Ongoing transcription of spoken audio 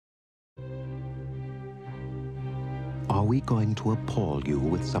Are we going to appall you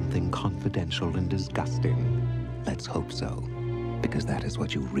with something confidential and disgusting? Let's hope so, because that is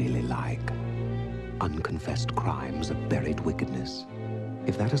what you really like. Unconfessed crimes of buried wickedness.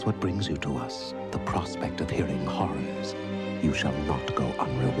 If that is what brings you to us, the prospect of hearing horrors, you shall not go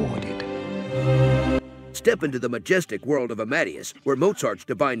unrewarded. Step into the majestic world of Amadeus, where Mozart's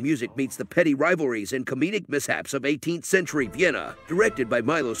divine music meets the petty rivalries and comedic mishaps of 18th century Vienna. Directed by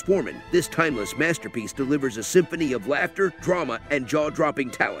Milos Forman, this timeless masterpiece delivers a symphony of laughter, drama, and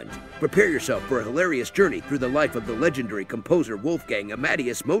jaw-dropping talent. Prepare yourself for a hilarious journey through the life of the legendary composer Wolfgang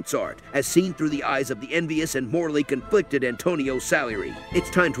Amadeus Mozart, as seen through the eyes of the envious and morally conflicted Antonio Salieri. It's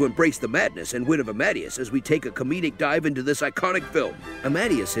time to embrace the madness and wit of Amadeus as we take a comedic dive into this iconic film.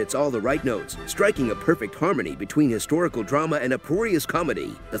 Amadeus hits all the right notes, striking a perfect harmony between historical drama and uproarious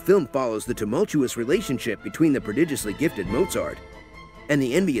comedy. The film follows the tumultuous relationship between the prodigiously gifted Mozart and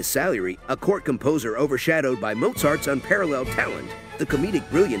the envious Salieri, a court composer overshadowed by Mozart's unparalleled talent. The comedic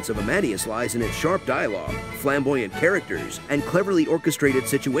brilliance of Amadeus lies in its sharp dialogue, flamboyant characters, and cleverly orchestrated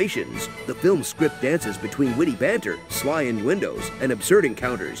situations. The film's script dances between witty banter, sly innuendos, and absurd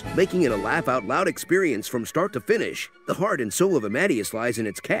encounters, making it a laugh-out-loud experience from start to finish. The heart and soul of Amadeus lies in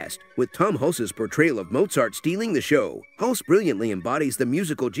its cast, with Tom Hulce's portrayal of Mozart stealing the show. Hulce brilliantly embodies the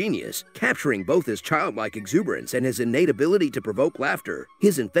musical genius, capturing both his childlike exuberance and his innate ability to provoke laughter.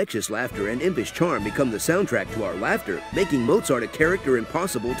 His infectious laughter and impish charm become the soundtrack to our laughter, making Mozart a character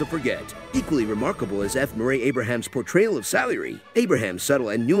impossible to forget. Equally remarkable is F. Murray Abraham's portrayal of Salieri. Abraham's subtle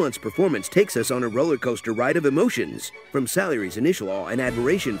and nuanced performance takes us on a roller coaster ride of emotions. From Salieri's initial awe and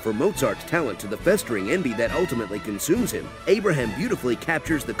admiration for Mozart's talent to the festering envy that ultimately consumes him, Abraham beautifully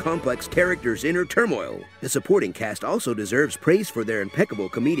captures the complex character's inner turmoil. The supporting cast also deserves praise for their impeccable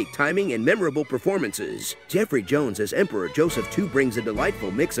comedic timing and memorable performances. Jeffrey Jones as Emperor Joseph II brings a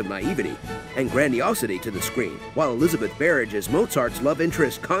delightful mix of naivety and grandiosity to the screen, while Elizabeth Barrage as Mozart's love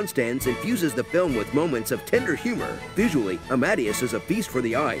interest Constance infuses the film with moments of tender humor. Visually, Amadeus is a feast for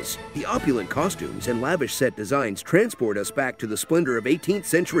the eyes. The opulent costumes and lavish set designs transport us back to the splendor of 18th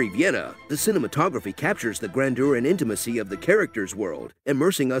century Vienna. The cinematography captures the grandeur and intimacy of the character's world,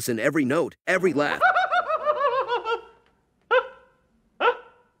 immersing us in every note, every laugh,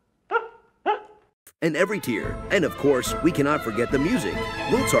 and every tear. And of course, we cannot forget the music.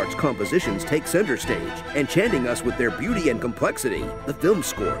 Mozart's compositions take center stage, enchanting us with their beauty and complexity. The film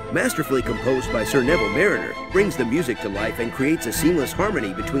score, masterfully composed by Sir Neville Marriner, brings the music to life and creates a seamless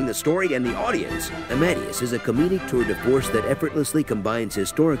harmony between the story and the audience. Amadeus is a comedic tour de force that effortlessly combines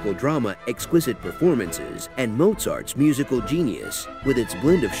historical drama, exquisite performances, and Mozart's musical genius. With its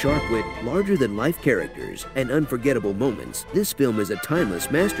blend of sharp wit, larger-than-life characters, and unforgettable moments, this film is a timeless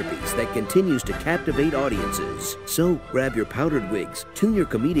masterpiece that continues to captivate audiences. So, grab your powdered wigs, tune your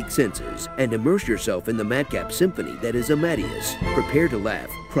comedic senses, and immerse yourself in the madcap symphony that is Amadeus. Prepare to laugh,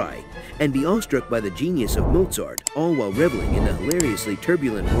 cry, and be awestruck by the genius of Mozart, all while reveling in the hilariously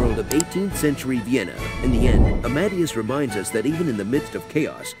turbulent world of 18th century Vienna. In the end, Amadeus reminds us that even in the midst of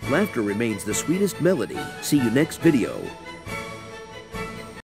chaos, laughter remains the sweetest melody. See you next video.